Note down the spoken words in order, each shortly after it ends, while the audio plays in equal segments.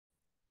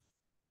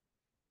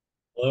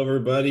Hello,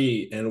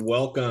 everybody, and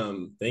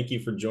welcome. Thank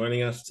you for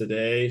joining us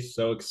today.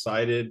 So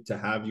excited to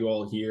have you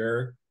all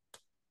here.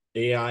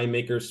 AI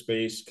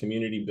Makerspace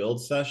Community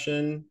Build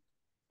Session.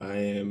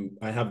 I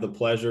have the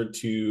pleasure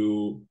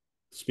to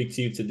speak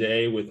to you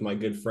today with my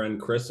good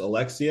friend Chris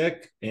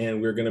Alexiak,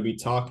 and we're going to be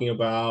talking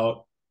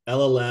about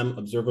LLM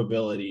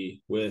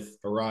observability with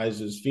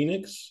Arize's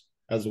Phoenix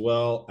as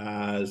well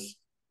as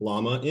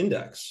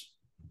LlamaIndex.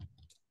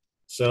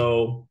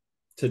 So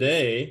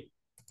today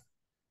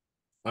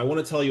I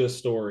want to tell you a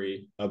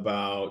story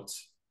about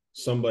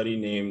somebody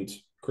named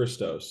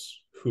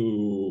Christos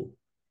who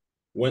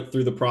went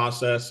through the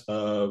process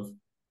of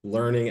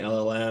learning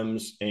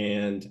LLMs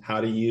and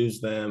how to use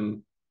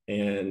them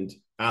and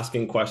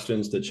asking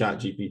questions to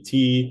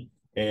ChatGPT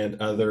and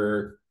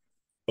other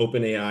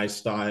OpenAI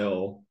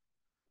style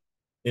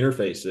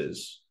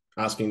interfaces,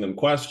 asking them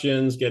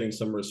questions, getting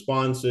some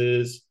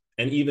responses,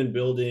 and even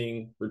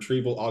building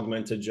retrieval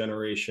augmented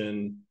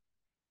generation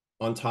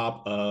on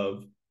top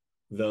of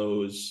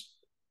those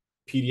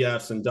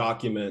PDFs and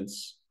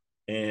documents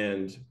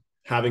and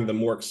having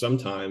them work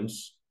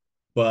sometimes,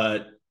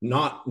 but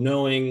not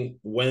knowing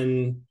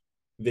when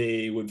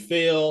they would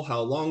fail, how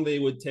long they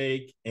would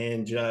take,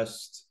 and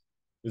just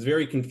it was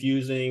very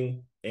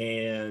confusing.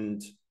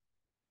 And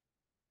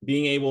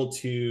being able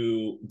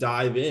to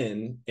dive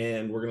in,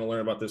 and we're going to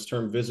learn about this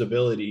term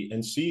visibility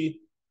and see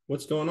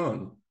what's going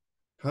on.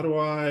 How do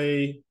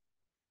I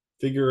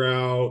figure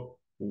out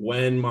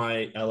when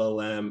my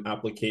LLM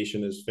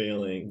application is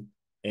failing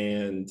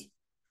and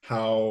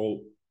how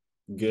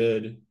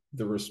good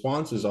the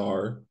responses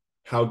are,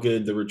 how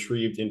good the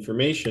retrieved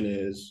information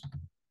is,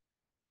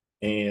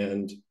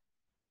 and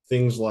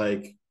things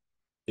like,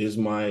 is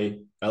my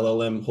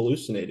LLM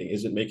hallucinating?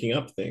 Is it making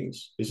up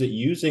things? Is it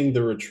using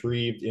the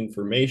retrieved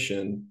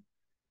information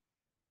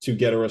to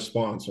get a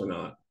response or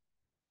not?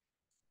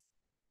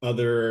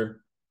 Other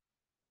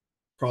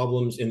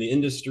problems in the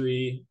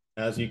industry,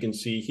 as you can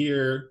see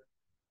here,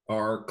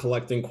 are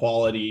collecting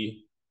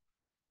quality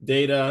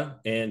data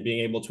and being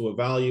able to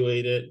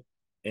evaluate it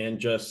and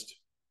just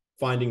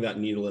finding that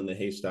needle in the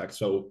haystack.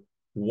 So,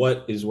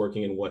 what is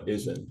working and what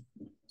isn't?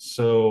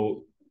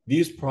 So,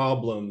 these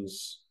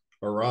problems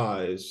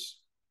arise,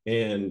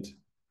 and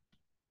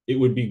it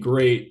would be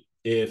great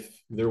if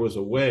there was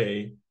a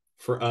way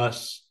for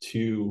us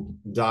to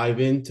dive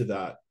into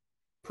that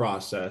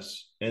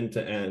process end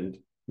to end,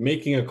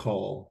 making a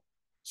call,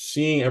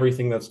 seeing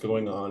everything that's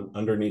going on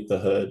underneath the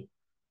hood,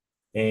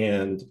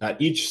 and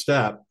at each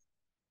step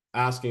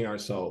asking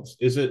ourselves,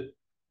 is it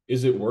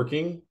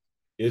working?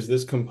 Is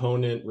this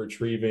component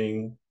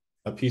retrieving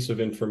a piece of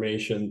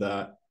information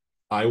that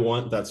I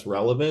want that's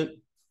relevant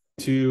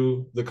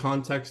to the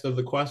context of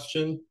the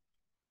question?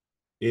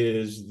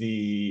 Is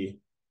the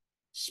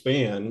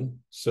span,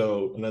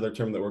 so another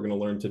term that we're going to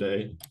learn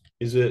today,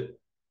 is it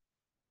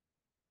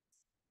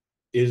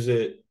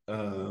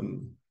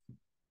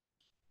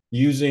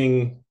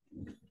using,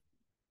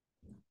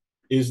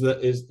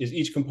 is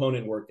each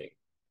component working?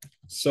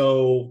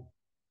 So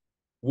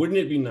wouldn't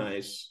it be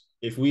nice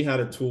if we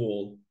had a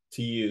tool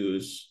to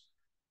use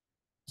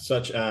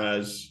such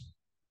as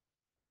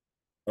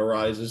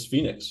Arize's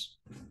Phoenix?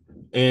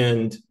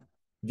 And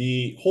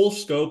the whole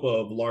scope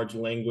of large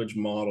language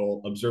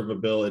model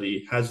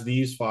observability has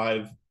these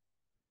five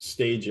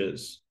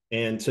stages.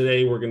 And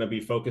today we're going to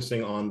be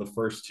focusing on the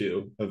first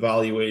two,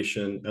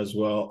 evaluation as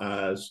well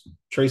as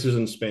traces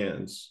and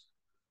spans.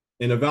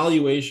 And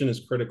evaluation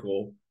is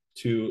critical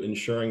to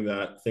ensuring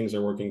that things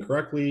are working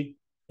correctly.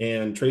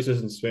 And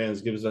traces and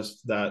spans gives us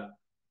that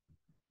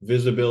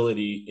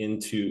visibility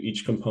into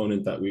each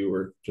component that we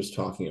were just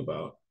talking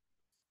about.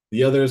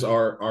 The others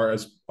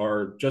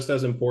are just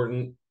as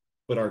important,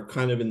 but are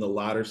kind of in the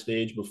latter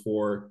stage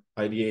before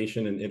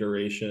ideation and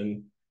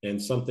iteration,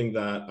 and something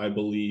that I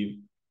believe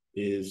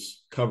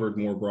is covered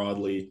more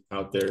broadly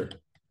out there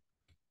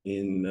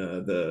in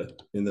the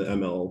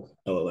ML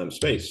LLM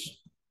space.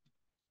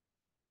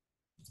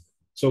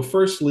 So,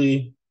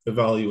 firstly,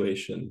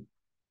 evaluation.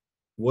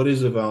 What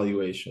is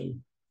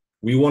evaluation?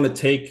 We want to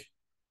take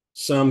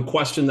some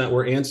question that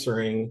we're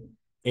answering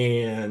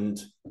and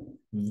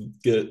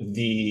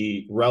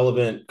the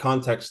relevant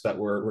context that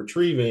we're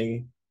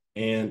retrieving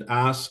and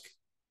ask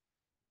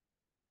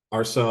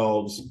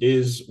ourselves,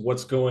 is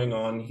what's going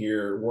on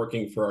here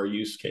working for our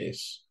use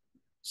case?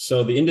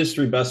 So the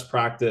industry best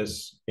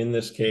practice in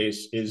this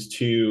case is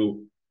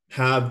to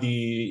have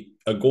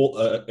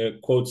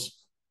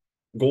quotes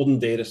golden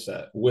data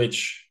set,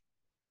 which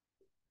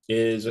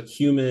is a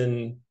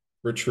human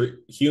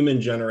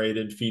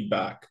generated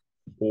feedback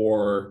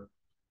or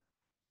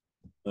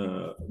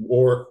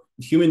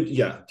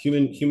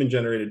human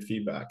generated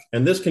feedback,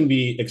 and this can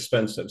be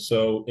expensive.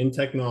 So in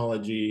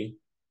technology,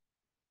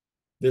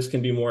 this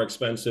can be more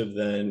expensive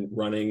than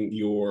running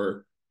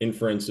your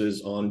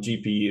inferences on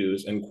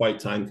GPUs and quite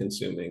time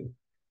consuming.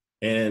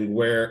 And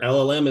where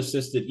LLM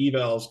assisted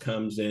evals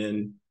comes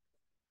in,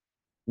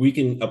 we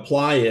can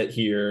apply it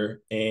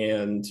here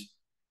and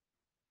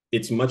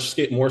it's much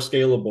more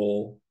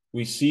scalable.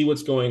 We see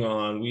what's going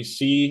on. We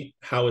see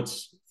how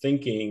it's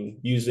thinking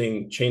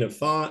using chain of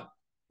thought,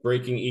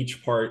 breaking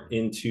each part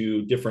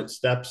into different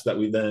steps that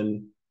we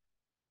then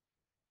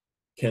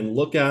can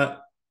look at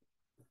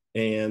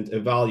and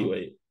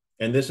evaluate.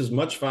 And this is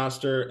much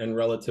faster and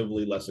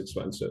relatively less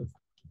expensive.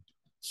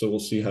 So we'll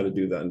see how to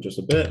do that in just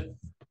a bit.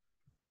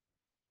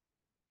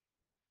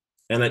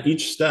 And at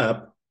each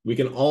step, we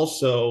can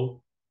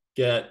also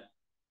get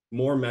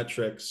more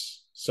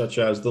metrics, such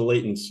as the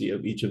latency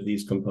of each of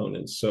these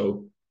components.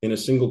 So in a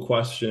single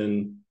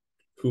question,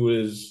 who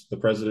is the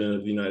president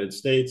of the United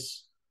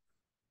States?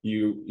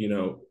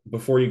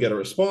 Before you get a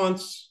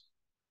response,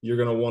 you're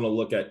going to want to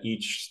look at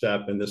each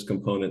step in this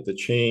component, the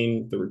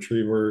chain, the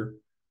retriever,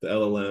 the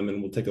LLM,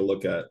 and we'll take a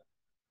look at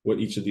what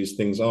each of these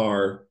things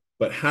are.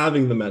 But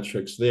having the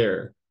metrics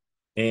there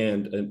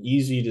and an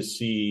easy to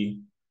see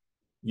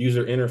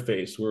user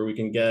interface where we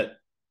can get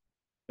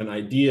an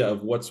idea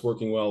of what's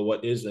working well,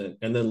 what isn't,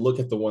 and then look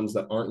at the ones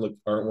that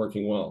aren't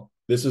working well.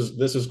 This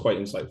is quite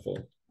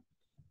insightful.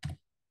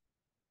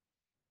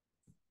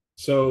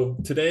 So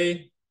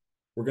today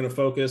we're going to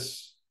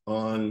focus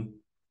on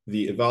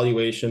the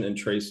evaluation and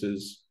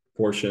traces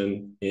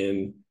portion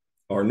in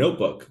our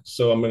notebook.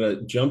 So I'm going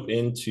to jump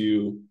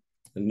into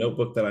a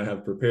notebook that I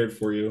have prepared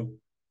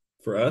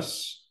for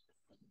us,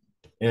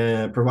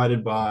 and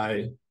provided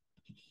by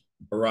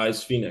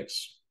Arize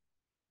Phoenix.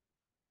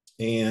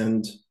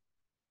 And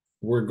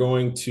we're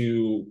going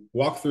to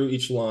walk through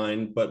each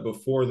line, but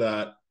before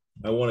that,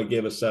 I want to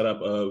give a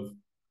setup of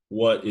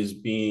what is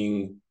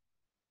being,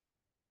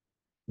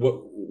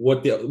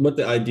 what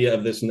the idea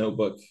of this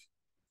notebook,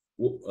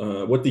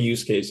 what the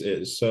use case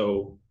is.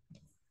 So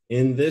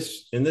in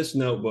this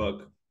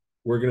notebook,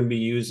 we're going to be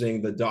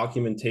using the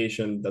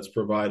documentation that's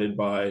provided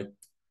by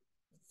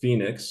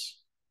Phoenix.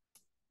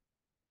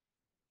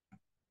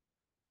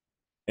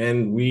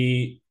 And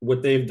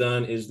what they've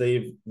done is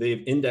they've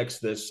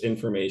indexed this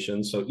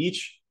information. So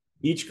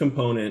each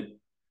component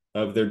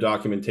of their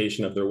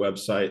documentation of their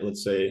website,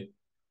 let's say,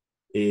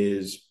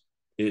 is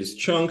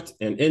chunked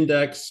and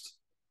indexed,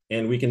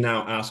 and we can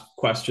now ask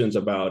questions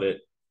about it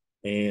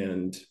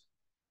and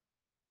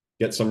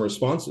get some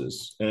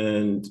responses.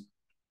 And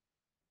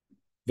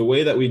the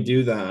way that we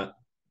do that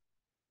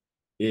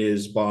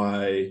is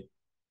by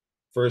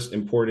first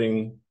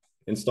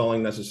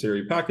installing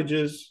necessary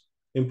packages,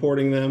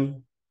 importing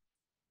them,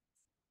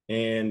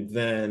 and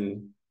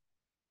then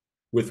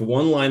with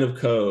one line of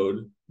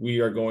code, we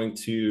are going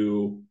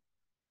to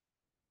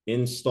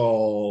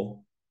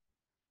install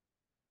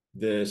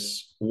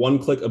this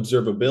one-click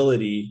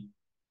observability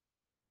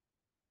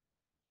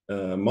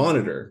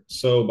monitor.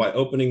 So by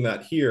opening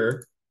that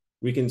here,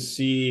 we can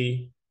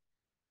see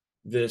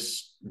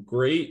this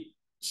great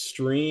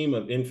stream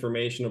of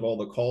information of all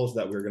the calls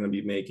that we're going to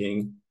be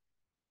making.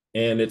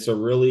 And it's a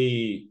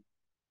really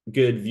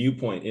good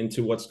viewpoint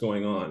into what's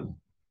going on.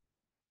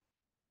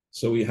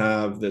 So we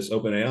have this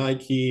OpenAI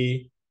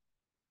key,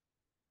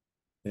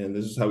 and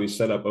this is how we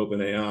set up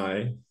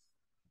OpenAI.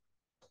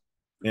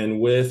 And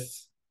with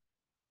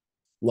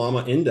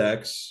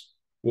LlamaIndex,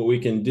 what we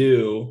can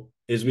do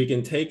is we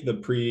can take the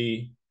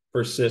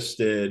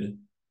pre-persisted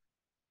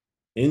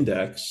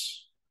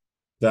index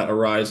that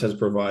Arize has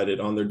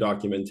provided on their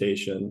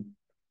documentation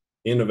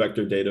in a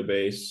vector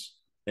database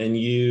and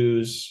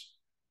use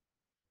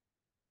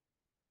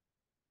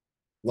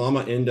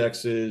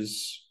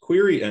LlamaIndex's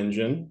query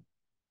engine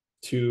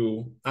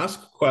to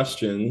ask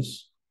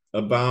questions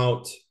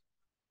about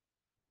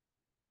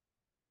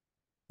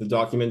the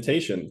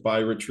documentation by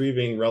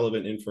retrieving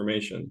relevant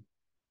information.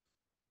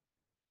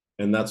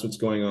 And that's what's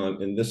going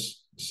on in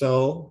this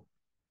cell.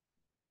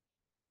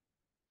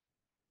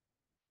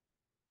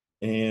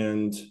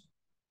 And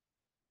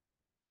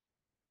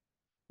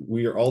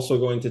we are also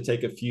going to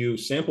take a few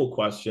sample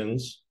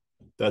questions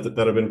that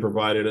have been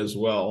provided as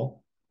well.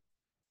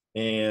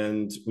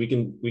 And we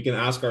can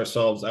ask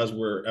ourselves as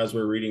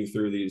we're reading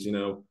through these,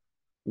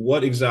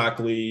 what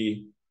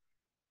exactly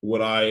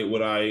would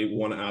I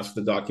want to ask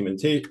the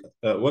documentation?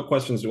 What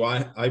questions do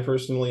I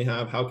personally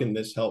have? How can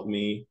this help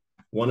me?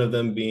 One of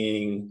them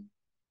being,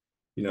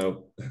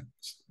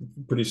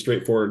 pretty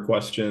straightforward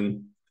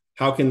question.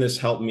 How can this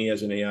help me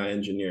as an AI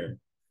engineer?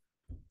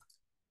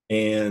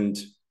 And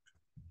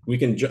we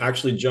can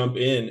actually jump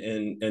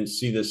in and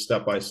see this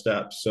step by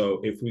step.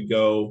 So if we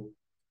go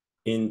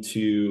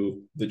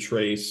into the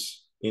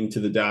trace, into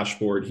the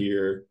dashboard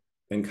here,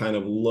 and kind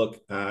of look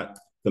at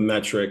the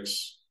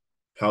metrics,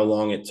 how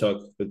long it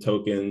took, the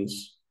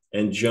tokens,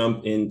 and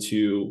jump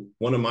into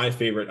one of my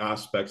favorite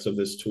aspects of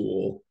this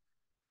tool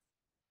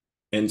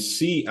and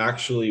see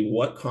actually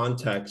what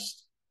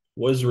context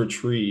was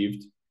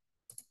retrieved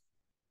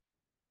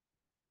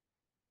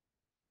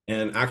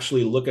and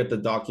actually look at the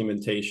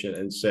documentation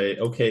and say,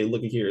 okay,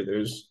 look at here,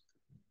 there's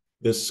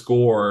this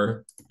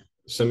score,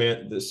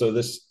 so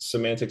this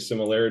semantic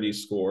similarity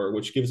score,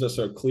 which gives us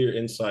a clear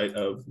insight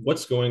of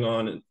what's going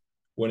on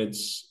when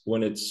it's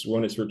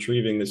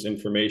retrieving this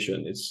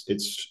information.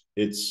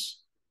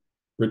 It's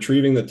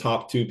retrieving the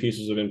top two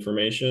pieces of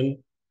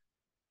information,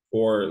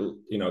 or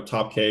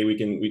top K. We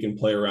can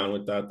play around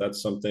with that.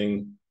 That's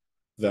something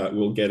that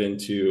we'll get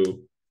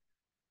into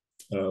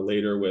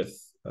later with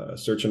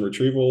search and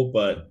retrieval,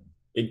 but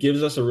it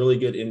gives us a really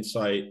good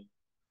insight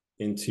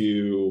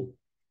into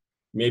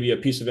maybe a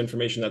piece of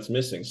information that's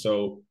missing.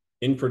 So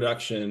in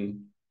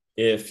production,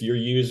 if your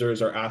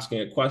users are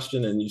asking a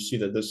question and you see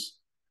that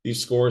these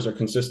scores are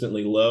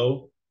consistently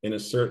low in a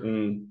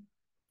certain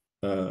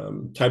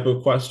type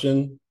of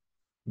question,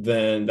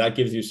 then that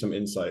gives you some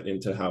insight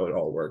into how it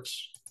all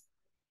works.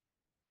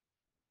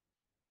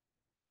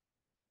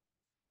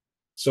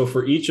 So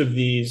for each of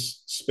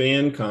these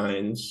span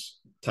kinds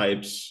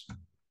types,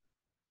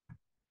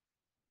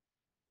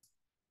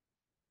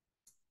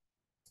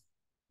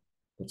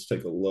 let's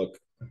take a look.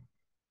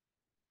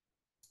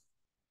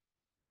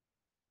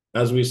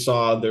 As we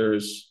saw,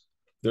 there's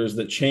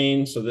the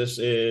chain. So this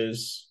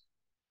is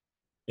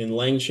in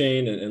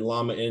LangChain and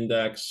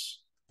LlamaIndex,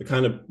 the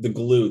kind of the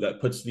glue that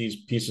puts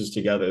these pieces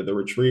together, the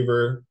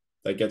retriever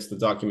that gets the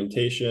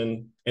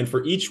documentation. And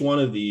for each one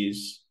of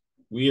these,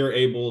 we are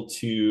able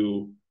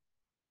to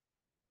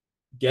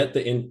get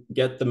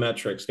the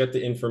metrics, get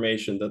the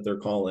information that they're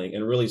calling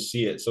and really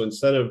see it. So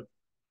instead of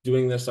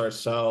doing this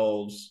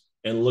ourselves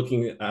and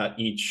looking at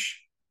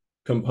each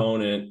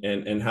component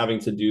and having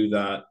to do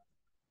that,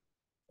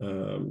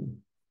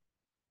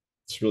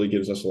 this really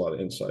gives us a lot of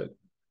insight.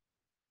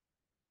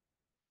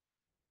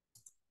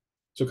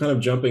 So kind of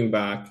jumping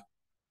back,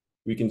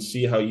 we can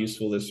see how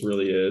useful this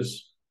really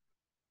is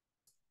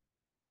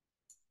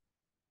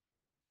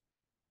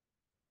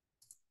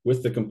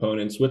with the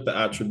components, with the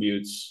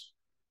attributes.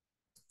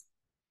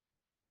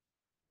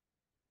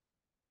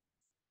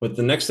 But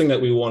the next thing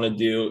that we want to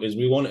do is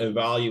we want to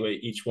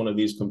evaluate each one of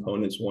these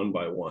components one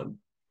by one.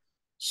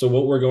 So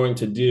what we're going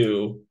to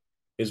do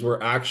is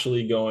we're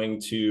actually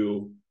going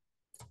to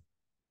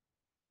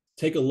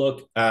take a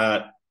look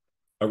at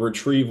a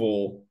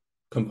retrieval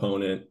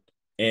component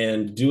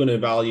and do an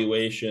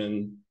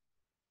evaluation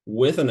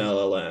with an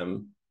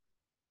LLM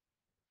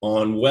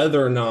on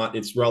whether or not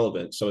it's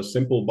relevant. So a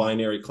simple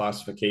binary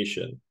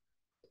classification.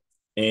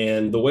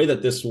 And the way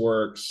that this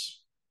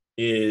works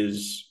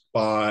is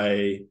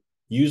by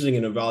using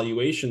an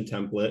evaluation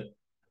template.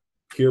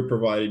 Here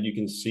provided, you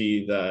can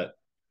see that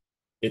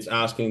it's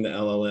asking the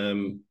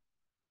LLM,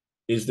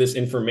 is this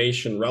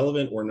information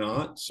relevant or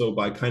not? So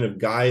by kind of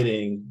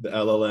guiding the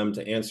LLM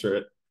to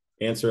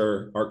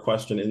answer our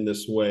question in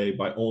this way,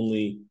 by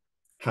only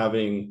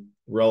having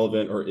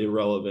relevant or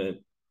irrelevant,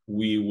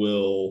 we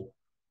will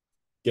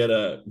get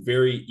a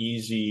very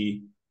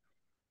easily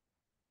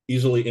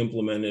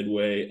implemented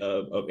way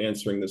of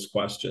answering this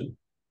question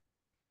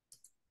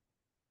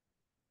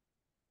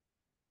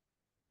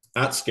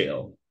at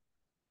scale.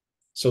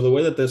 So the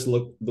way that this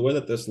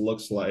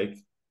looks like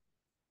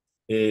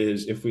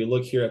is if we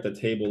look here at the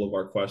table of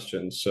our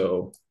questions.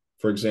 So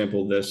for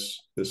example,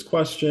 this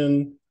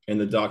question and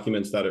the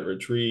documents that it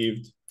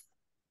retrieved,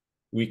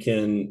 we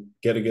can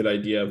get a good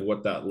idea of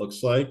what that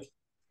looks like.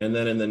 And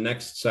then in the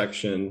next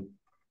section,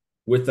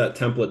 with that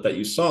template that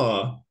you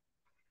saw,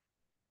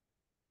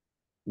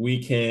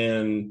 we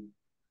can,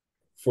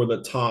 for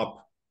the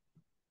top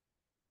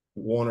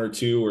 1 or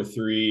 2 or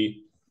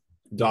 3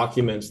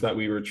 documents that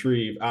we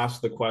retrieve,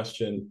 ask the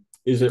question,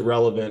 is it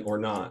relevant or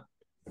not?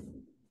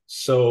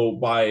 So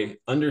by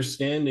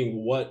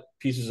understanding what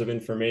pieces of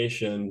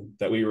information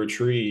that we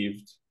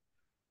retrieved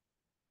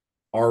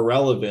are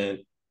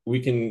relevant, we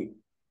can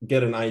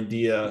get an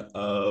idea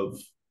of,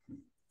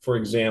 for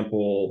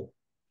example,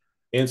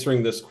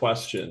 answering this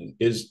question,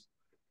 is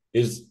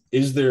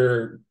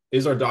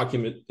our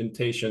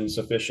documentation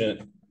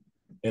sufficient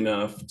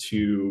enough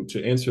to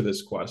answer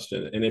this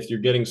question? And if you're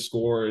getting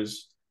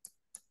scores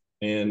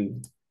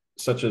and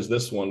such as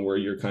this one where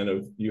you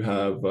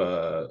have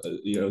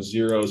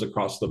zeros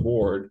across the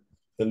board,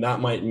 then that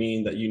might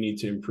mean that you need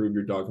to improve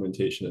your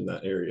documentation in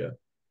that area.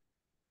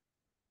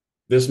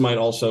 This might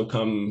also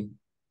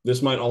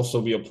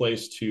be a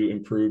place to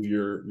improve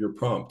your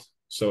prompt.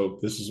 So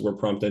this is where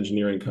prompt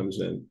engineering comes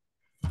in.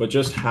 But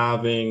just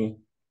having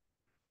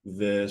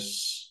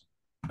this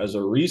as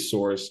a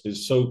resource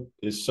is so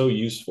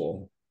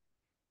useful.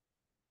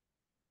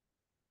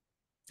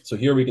 So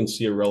here we can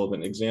see a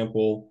relevant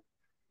example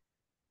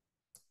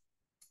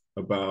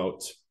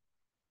about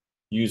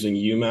using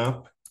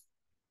UMAP,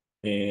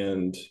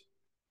 and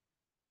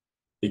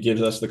it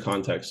gives us the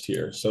context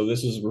here. So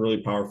this is a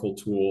really powerful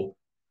tool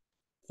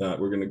that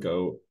we're going to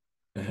go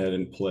ahead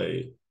and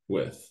play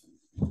with.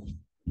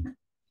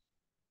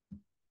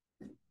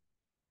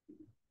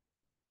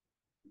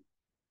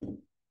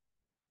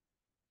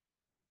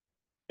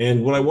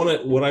 And what I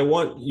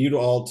want you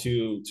all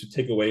to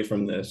take away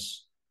from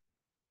this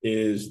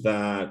is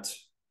that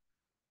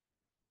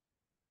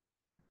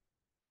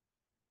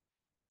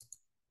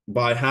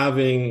by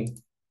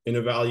having an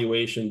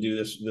evaluation do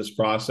this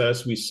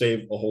process, we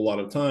save a whole lot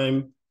of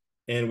time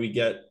and we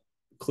get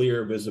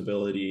clear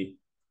visibility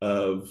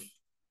of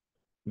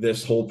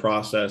this whole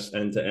process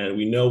end to end.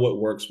 We know what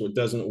works, what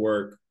doesn't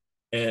work.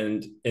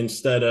 And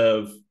instead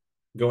of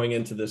going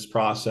into this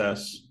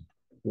process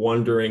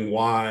wondering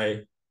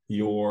why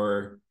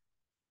your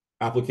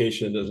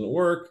application doesn't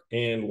work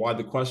and why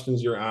the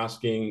questions you're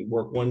asking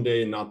work one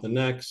day and not the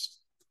next,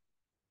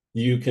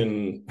 you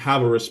can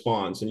have a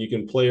response and you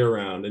can play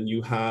around and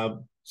you have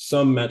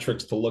some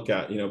metrics to look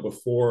at.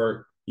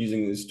 Before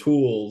using these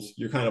tools,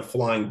 you're kind of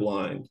flying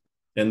blind.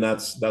 And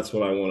that's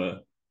one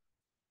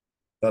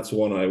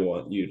I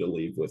want you to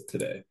leave with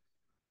today.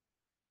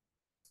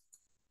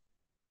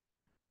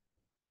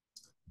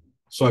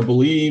 So I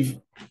believe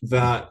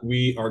that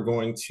we are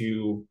going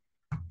to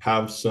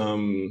have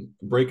some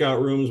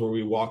breakout rooms where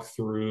we walk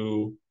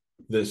through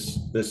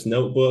this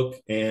notebook,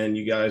 and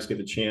you guys get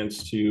a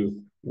chance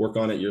to work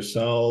on it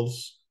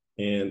yourselves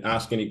and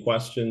ask any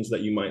questions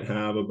that you might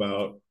have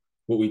about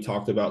what we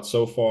talked about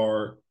so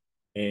far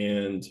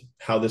and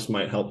how this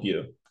might help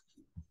you.